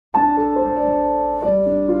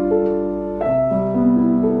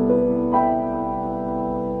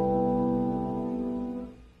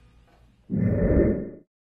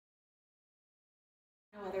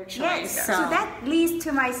choice. Yes. So that leads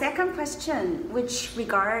to my second question, which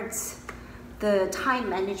regards the time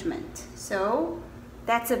management. So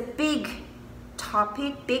that's a big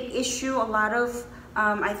topic, big issue. A lot of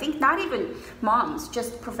I think not even moms,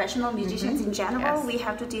 just professional musicians in general, Yes. we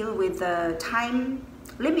have to deal with the time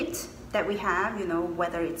limit that we have, you know,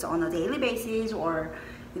 whether it's on a daily basis or,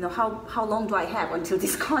 you know, how long do I have until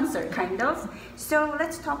this concert, kind of. So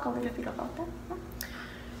let's talk a little bit about that.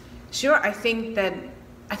 Sure. I think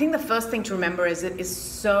the first thing to remember is it is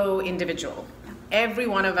so individual. Yeah. Every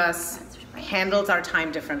one of us Right. handles our time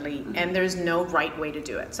differently, and there's no right way to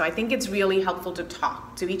do it. So I think it's really helpful to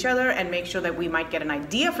talk to each other and make sure that we might get an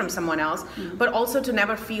idea from someone else, but also to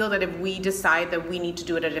never feel that if we decide that we need to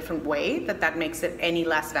do it a different way, that makes it any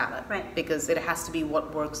less valid. Right. Because it has to be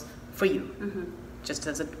what works for you, just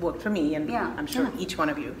as it worked for me, and I'm sure each one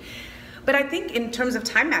of you. But I think in terms of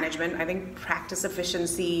time management, I think practice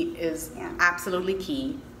efficiency is absolutely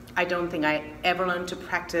key. I don't think I ever learned to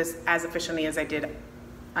practice as efficiently as I did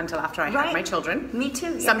until after I had my children. Me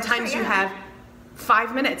too. Yeah, Sometimes you have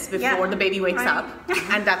 5 minutes before the baby wakes up,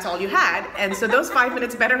 and that's all you had. And so those 5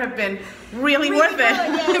 minutes better have been really worth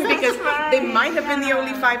it, because they might have been the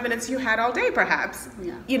only 5 minutes you had all day, perhaps.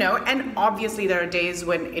 Yeah. You know, and obviously there are days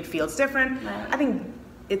when it feels different. Right. I think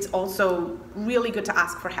it's also really good to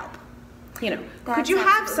ask for help. You know, That's could you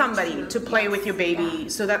have absolutely somebody true. to play Yes. with your baby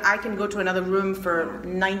so that I can go to another room for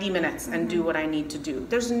 90 minutes and do what I need to do?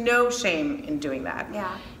 There's no shame in doing that. Yeah.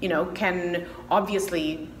 You know, can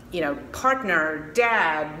obviously, you know, partner,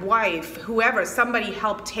 dad, wife, whoever, somebody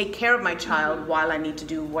help take care of my child while I need to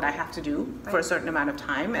do what I have to do for a certain amount of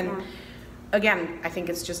time. And again, I think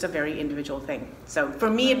it's just a very individual thing. So for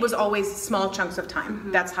me, it was always small chunks of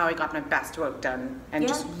time. That's how I got my best work done, and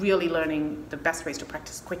just really learning the best ways to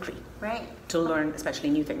practice quickly. Right. To learn especially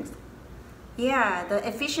new things. Yeah, the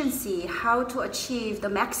efficiency, how to achieve the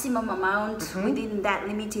maximum amount within that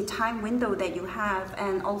limited time window that you have,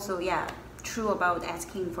 and also, true about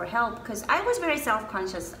asking for help, because I was very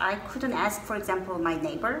self-conscious. I couldn't ask, for example, my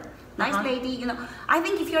neighbor, nice lady, you know. I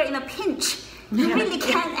think if you're in a pinch, you really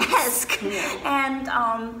can't ask. And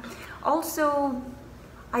also,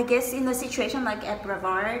 I guess in a situation like at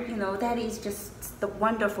Brevard, you know, that is just the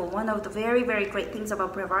wonderful, one of the very, very great things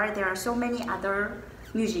about Brevard. There are so many other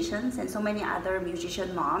musicians and so many other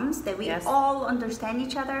musician moms that we all understand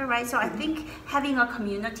each other, right? So I think having a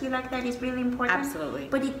community like that is really important. Absolutely.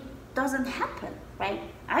 But it doesn't happen, right?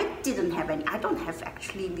 I don't have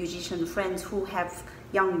actually musician friends who have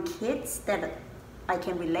young kids that I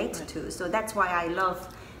can relate to. So that's why I love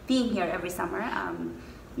being here every summer.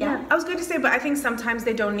 Yeah, I was going to say, but I think sometimes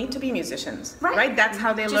they don't need to be musicians, Right. right? That's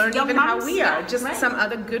how they Just learn, young even how moms, we are. Just right. some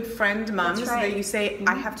other good friend moms That's right. that you say,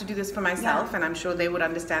 I have to do this for myself, and I'm sure they would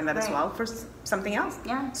understand that as Right. well for something else.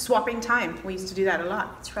 Yeah. Swapping time. We used to do that a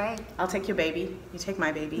lot. That's right. I'll take your baby, you take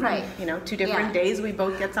my baby. Right. You know, 2 different days, we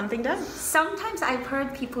both get something done. Sometimes I've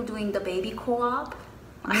heard people doing the baby co-op.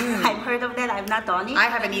 I've heard of that. I've not done it. I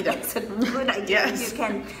haven't either. It's a good idea. Yes.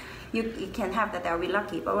 You can have that. They'll be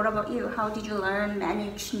lucky. But what about you? How did you learn,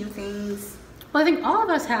 manage new things? well, I think all of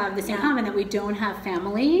us have this in common, that we don't have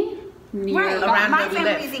family near Right. Around My where we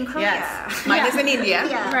family live. is in Korea. Yes. Mine is in India.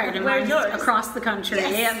 Yeah. Right, and Where's mine's yours? across the country,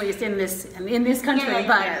 Yes. at least in this country, Yeah,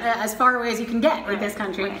 but yeah. as far away as you can get in this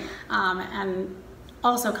country. right. And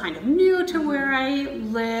also kind of new to where I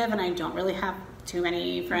live, and I don't really have too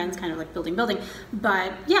many friends, kind of like building.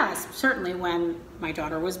 But yes, certainly when my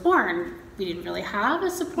daughter was born, we didn't really have a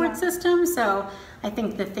support system, so I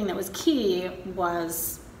think the thing that was key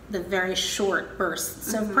was the very short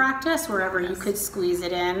bursts of practice, wherever you could squeeze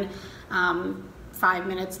it in. 5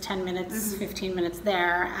 minutes, 10 minutes, 15 minutes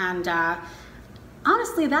there, and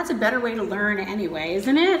honestly, that's a better way to learn anyway,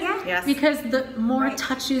 isn't it? Yeah. Yes. Because the more Right.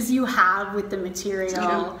 touches you have with the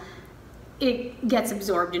material, it gets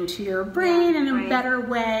absorbed into your brain in a right. better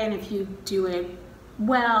way, and if you do it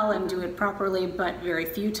well and do it properly, but very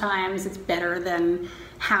few times, it's better than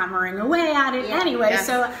hammering away at it anyway. Yes.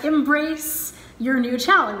 So embrace your new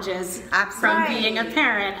challenges from Absolutely. being a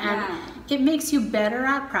parent, and it makes you better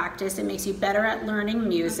at practice, it makes you better at learning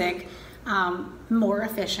music, more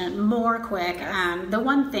efficient, more quick. And the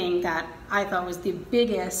one thing that I thought was the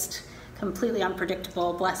biggest, completely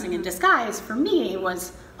unpredictable blessing in disguise for me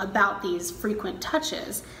was about these frequent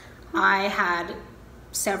touches. I had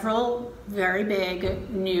several very big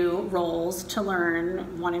new roles to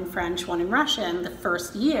learn, one in French, one in Russian, the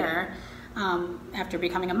first year after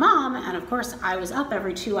becoming a mom. And of course, I was up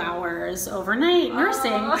every 2 hours overnight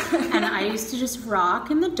nursing, and I used to just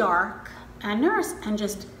rock in the dark and nurse and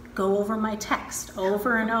just go over my text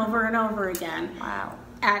over and over and over again. Wow.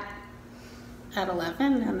 At at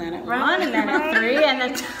 11, and then at 1, and then at 3, and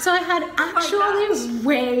then so I had actually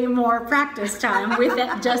way more practice time with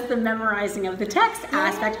just the memorizing of the text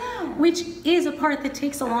aspect, which is a part that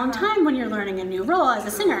takes a long time when you're learning a new role as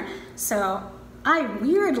a singer. So I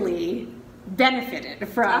weirdly benefited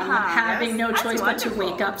from having no choice but to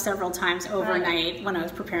wake up several times overnight when I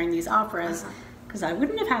was preparing these operas. Because I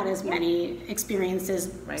wouldn't have had as many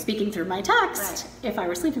experiences speaking through my text if I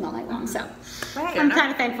were sleeping all night long. So I'm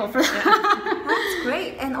kind of thankful for that. That's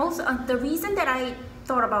great. And also the reason that I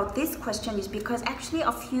thought about this question is because actually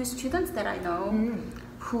a few students that I know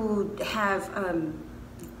who have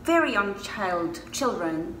very young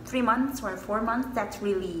children, 3 months or 4 months, that's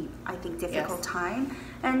really, I think, difficult time.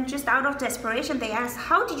 And just out of desperation, they asked,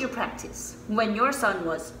 how did you practice when your son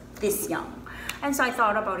was this young? And so I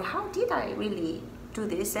thought about how did I really do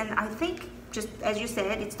this? And I think, just as you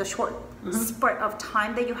said, it's the short spurt of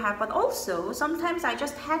time that you have, but also sometimes I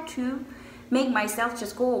just had to make myself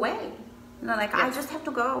just go away. You know, like I just have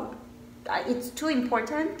to go. It's too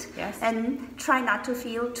important, and try not to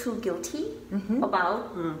feel too guilty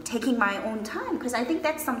about taking my own time, because I think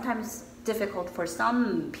that's sometimes difficult for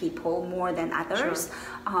some people more than others.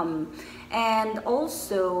 And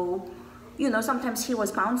also, you know, sometimes he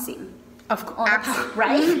was bouncing. Of course, absolutely.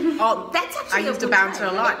 Right? That's actually I used a bouncer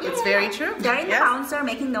a lot. It's very true. They're in the bouncer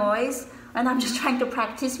making noise, and I'm just trying to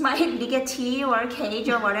practice my ligeti or cage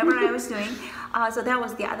or whatever I was doing. So that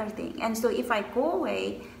was the other thing. And so if I go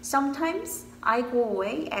away, sometimes I go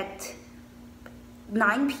away at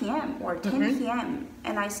 9 p.m. or 10 p.m.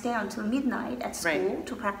 and I stay until midnight at school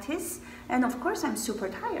to practice. And of course, I'm super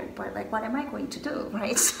tired, but like, what am I going to do,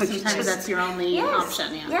 right? So sometimes that's your only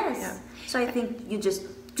option. So I think you just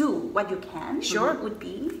do what you can. Would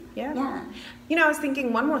be. You know, I was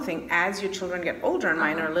thinking one more thing. As your children get older, and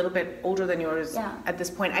mine are a little bit older than yours at this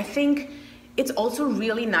point, I think it's also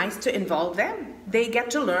really nice to involve them. They get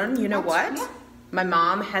to learn, you know what? My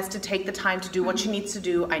mom has to take the time to do what she needs to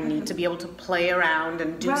do. I need to be able to play around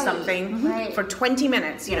and do something for 20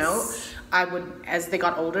 minutes, you know. I would, as they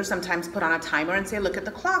got older, sometimes put on a timer and say, look at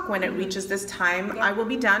the clock. When it reaches this time, I will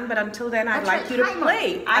be done. But until then, I'd like you to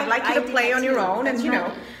play. I'd like you to play on your own. And, you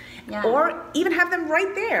know, or even have them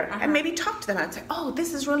right there and maybe talk to them and say, oh,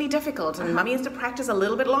 this is really difficult. And mommy has to practice a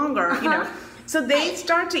little bit longer, you know. So they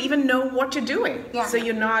start to even know what you're doing. So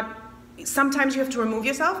you're not, sometimes you have to remove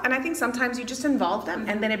yourself. And I think sometimes you just involve them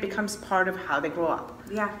and then it becomes part of how they grow up.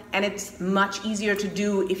 And it's much easier to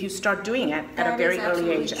do if you start doing it at a very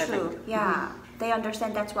early age, I think. They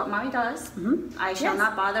understand that's what mommy does. I shall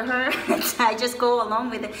not bother her. I just go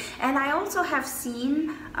along with it. And I also have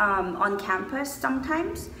seen on campus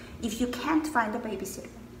sometimes, if you can't find a babysitter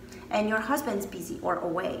and your husband's busy or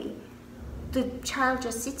away, the child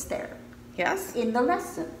just sits there in the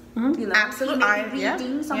lesson. You know, absolutely. He may be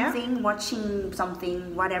reading something, watching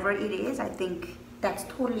something, whatever it is. I think that's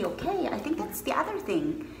totally okay. I think that's the other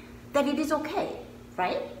thing, that it is okay,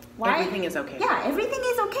 right? Everything is okay. Everything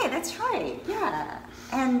is okay. That's right.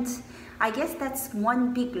 And I guess that's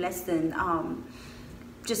one big lesson.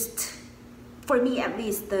 Just for me, at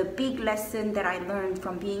least, the big lesson that I learned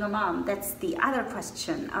from being a mom. That's the other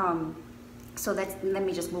question. So let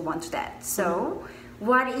me just move on to that. So,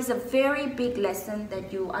 what is a very big lesson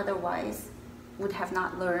that you otherwise would have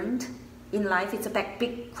not learned in life? It's a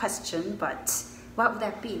big question, but what would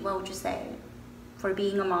that be? What would you say for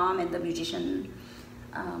being a mom and the musician?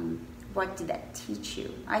 What did that teach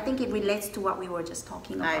you? I think it relates to what we were just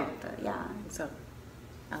talking about. So,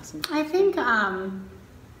 Allison. I think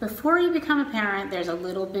before you become a parent, there's a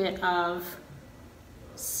little bit of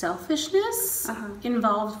selfishness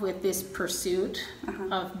involved with this pursuit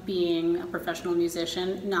of being a professional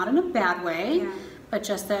musician. Not in a bad way, but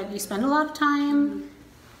just that you spend a lot of time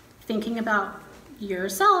thinking about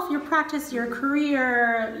yourself, your practice, your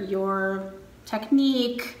career, your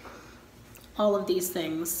technique, all of these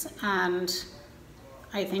things. And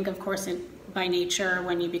I think, of course, by nature,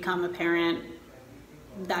 when you become a parent,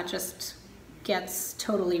 that just gets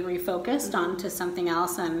totally refocused onto something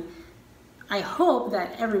else. And I hope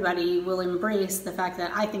that everybody will embrace the fact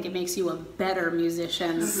that I think it makes you a better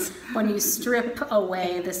musician when you strip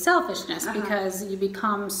away the selfishness, because you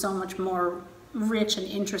become so much more rich and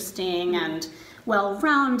interesting and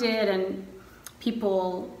well-rounded, and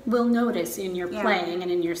people will notice in your playing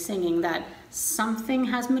and in your singing that something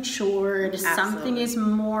has matured, something is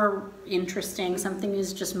more interesting, something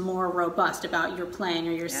is just more robust about your playing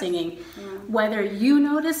or your singing, whether you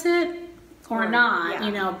notice it or not,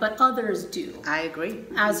 you know, but others do. I agree.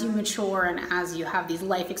 As you mature and as you have these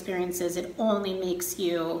life experiences, it only makes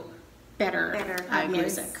you better at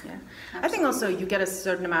music. I think also you get a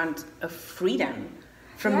certain amount of freedom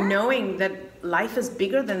from knowing that life is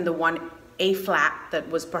bigger than the one A flat that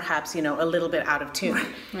was perhaps, you know, a little bit out of tune.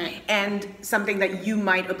 Right. And something that you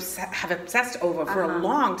might have obsessed over for a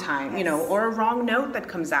long time, you know, or a wrong note that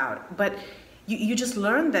comes out. But you just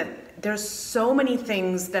learn that there's so many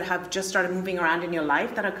things that have just started moving around in your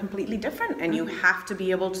life that are completely different, and you have to be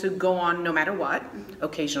able to go on no matter what.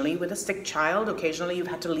 Occasionally with a sick child, occasionally you've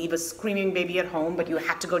had to leave a screaming baby at home, but you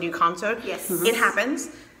had to go to your concert. Yes. It happens,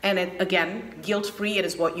 and it, again, guilt-free, it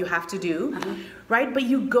is what you have to do, right? But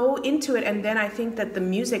you go into it, and then I think that the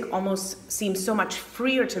music almost seems so much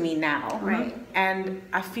freer to me now. Right. And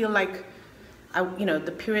I feel like you know,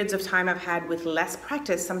 the periods of time I've had with less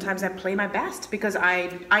practice, sometimes I play my best because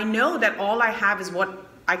I know that all I have is what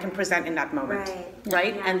I can present in that moment,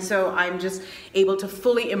 right? Yeah. And so I'm just able to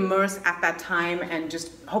fully immerse at that time and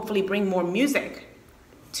just hopefully bring more music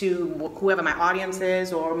to whoever my audience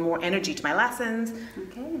is, or more energy to my lessons,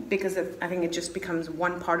 because I think it just becomes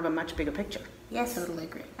one part of a much bigger picture. Yes, Totally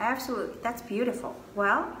agree. absolutely. That's beautiful.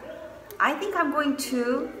 Well, I think I'm going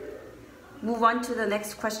to move on to the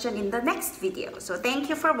next question in the next video. So thank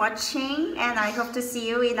you for watching, and I hope to see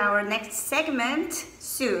you in our next segment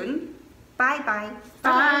soon. Bye-bye.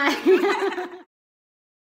 Bye.